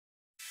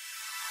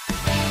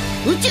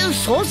宇宙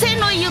創生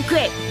の行方、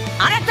新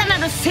たな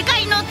る世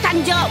界の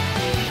誕生。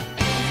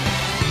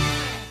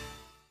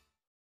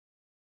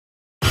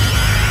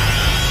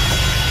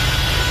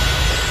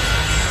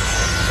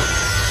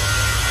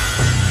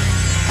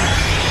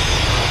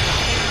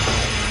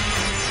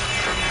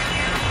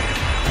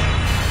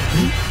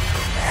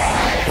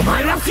お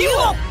前はフィ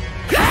オを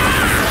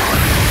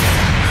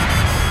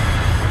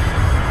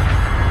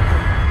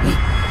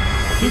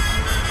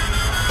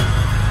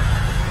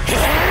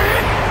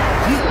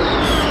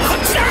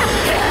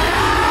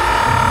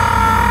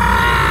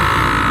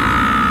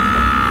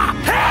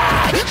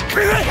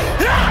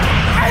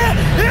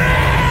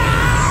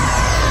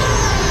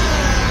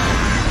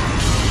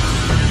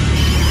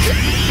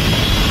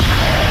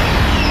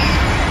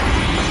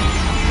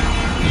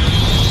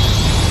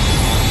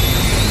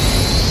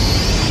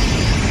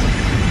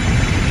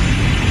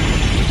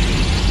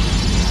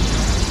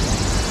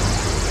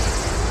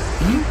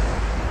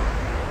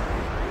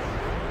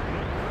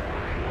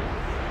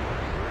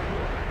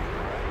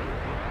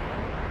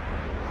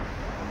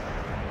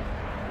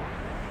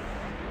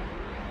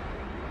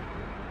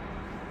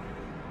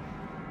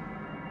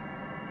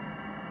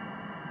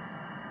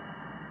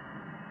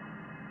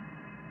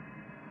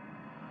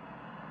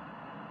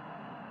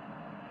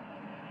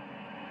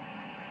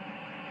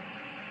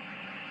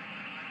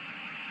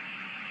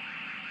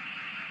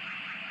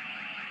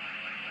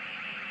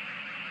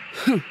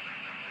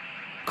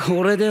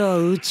これでは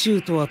宇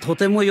宙とはと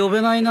ても呼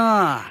べない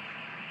な。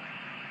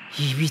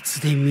いび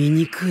つで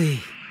醜い。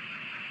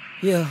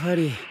やは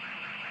り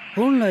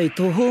本来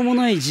途方も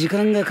ない時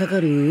間がかか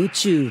る宇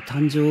宙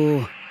誕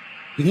生、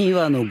2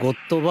羽のゴッ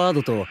ドバー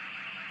ドと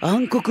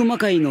暗黒魔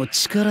界の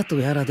力と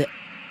やらで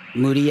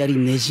無理やり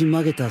ねじ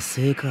曲げた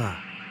せいか。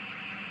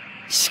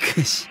し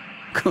かし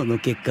この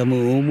結果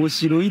も面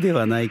白いで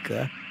はないか。フィ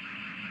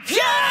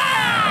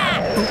ア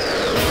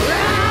ー！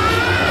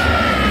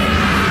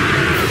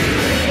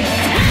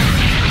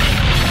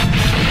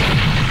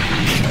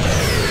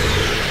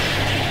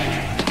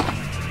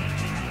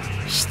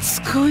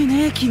すごい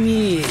ね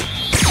君。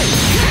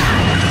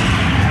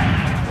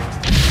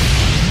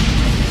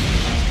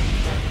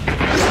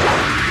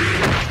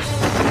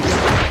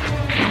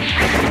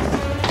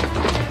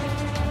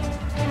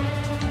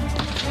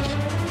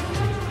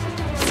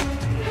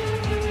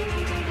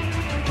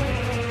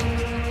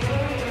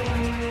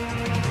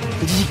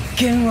実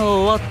験は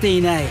終わって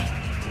いない。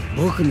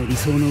僕の理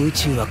想の宇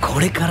宙はこ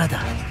れから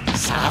だ。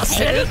さ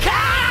せるか。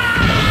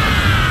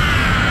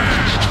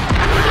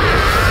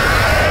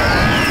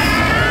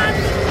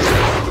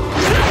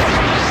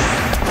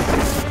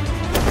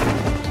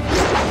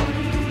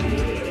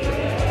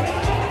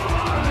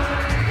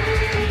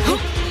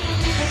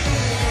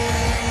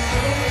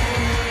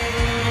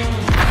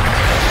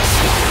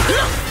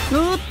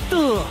おっ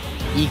と、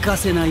行か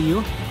せない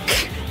よ。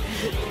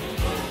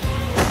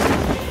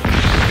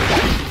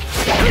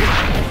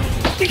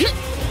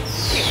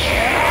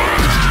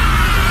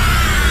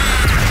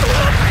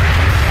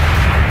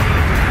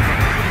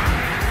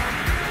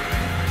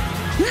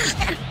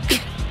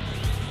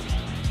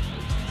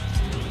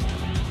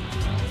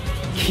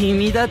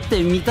君だっ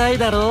て見たい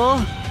だろ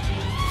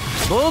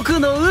う、僕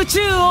の宇宙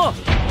を。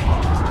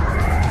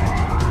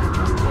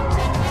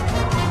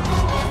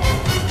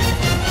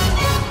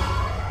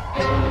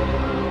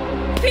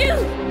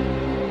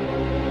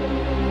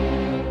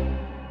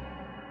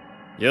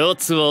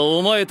奴は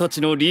お前たち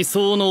の理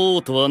想の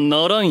王とは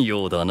ならん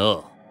ようだ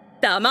な。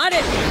黙れ。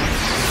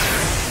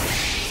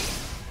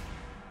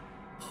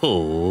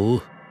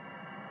ほ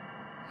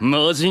う、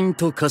魔人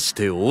と化し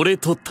て俺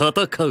と戦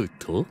う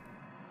と？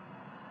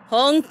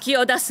本気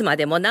を出すま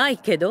でもない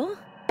けど。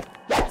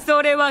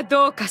それは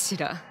どうかし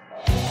ら。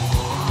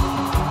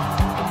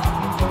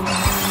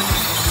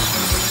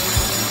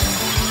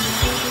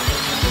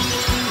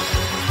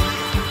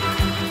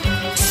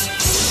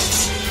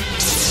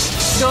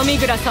ドミ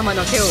グラ様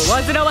の手を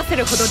煩わせ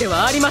るほどで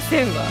はありま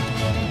せんわ。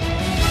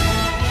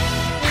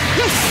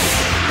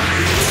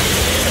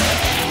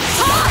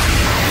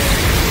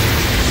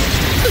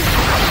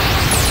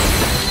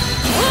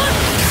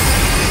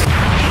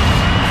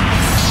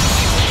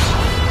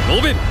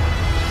ロベン、ト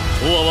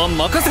アは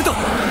任せた。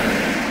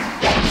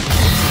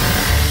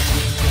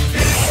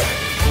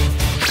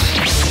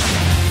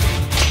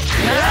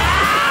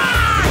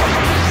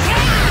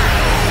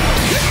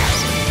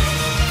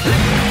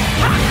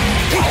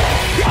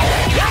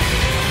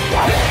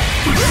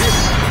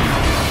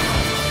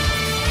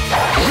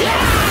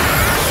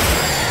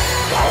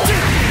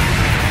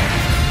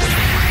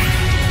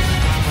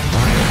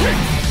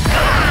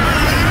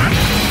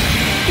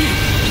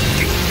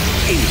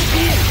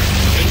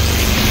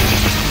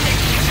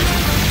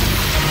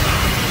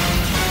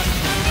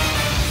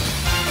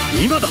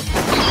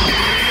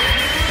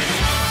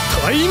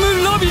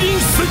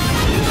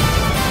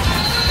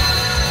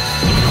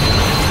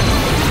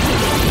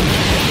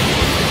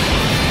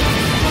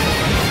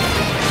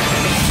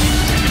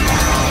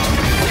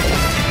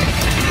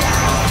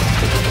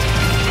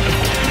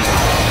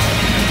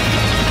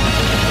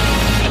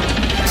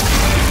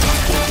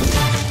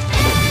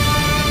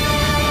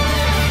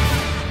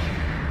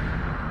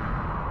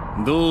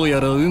どうや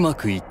らうま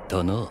くいっ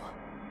たな。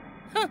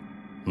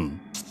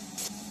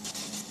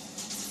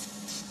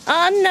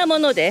あんなも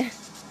ので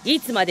い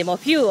つまでも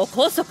フューを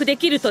拘束で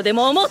きるとで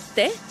も思っ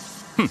て。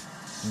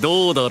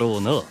どうだろ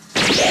うな。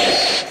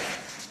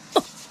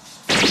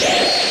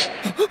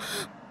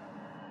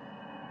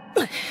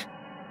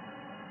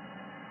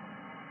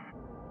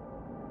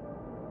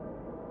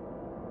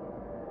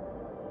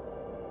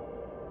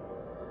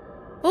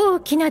大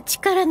きな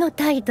力の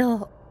態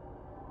度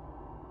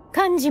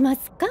感じま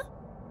すか？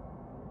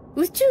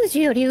宇宙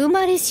樹より生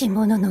まれし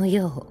者の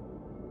よ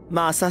う。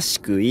まさし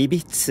くい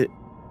びつ。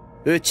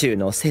宇宙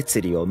の摂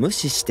理を無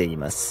視してい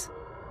ます。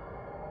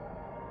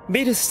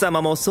ビルス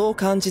様もそう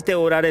感じて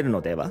おられる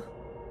のでは？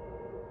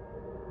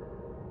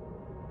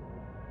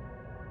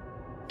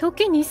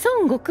時に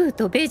孫悟空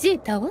とベジー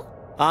タは？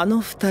あの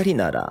二人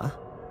なら、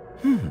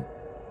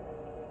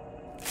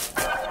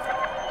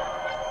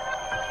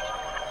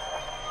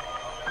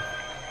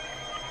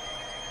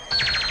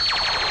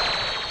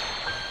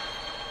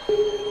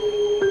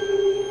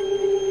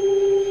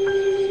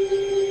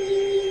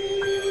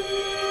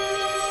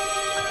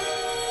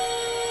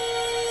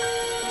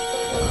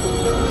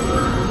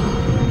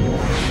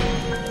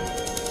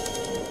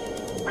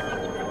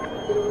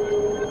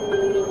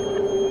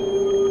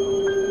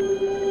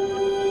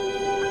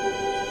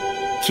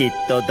きっ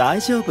と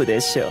大丈夫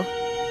でしょう。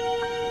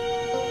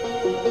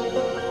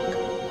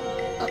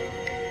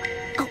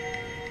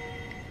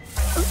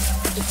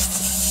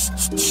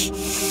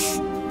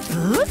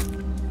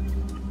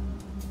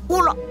ほ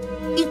ら、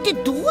一体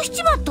どうし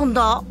ちまったん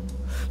だ？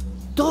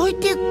大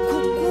体ここ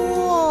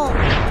は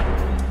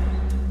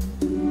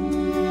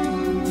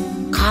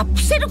カ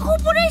プセルコ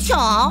ーポレーシ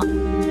ョン？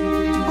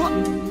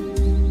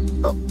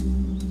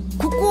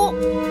ここ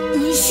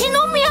西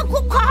の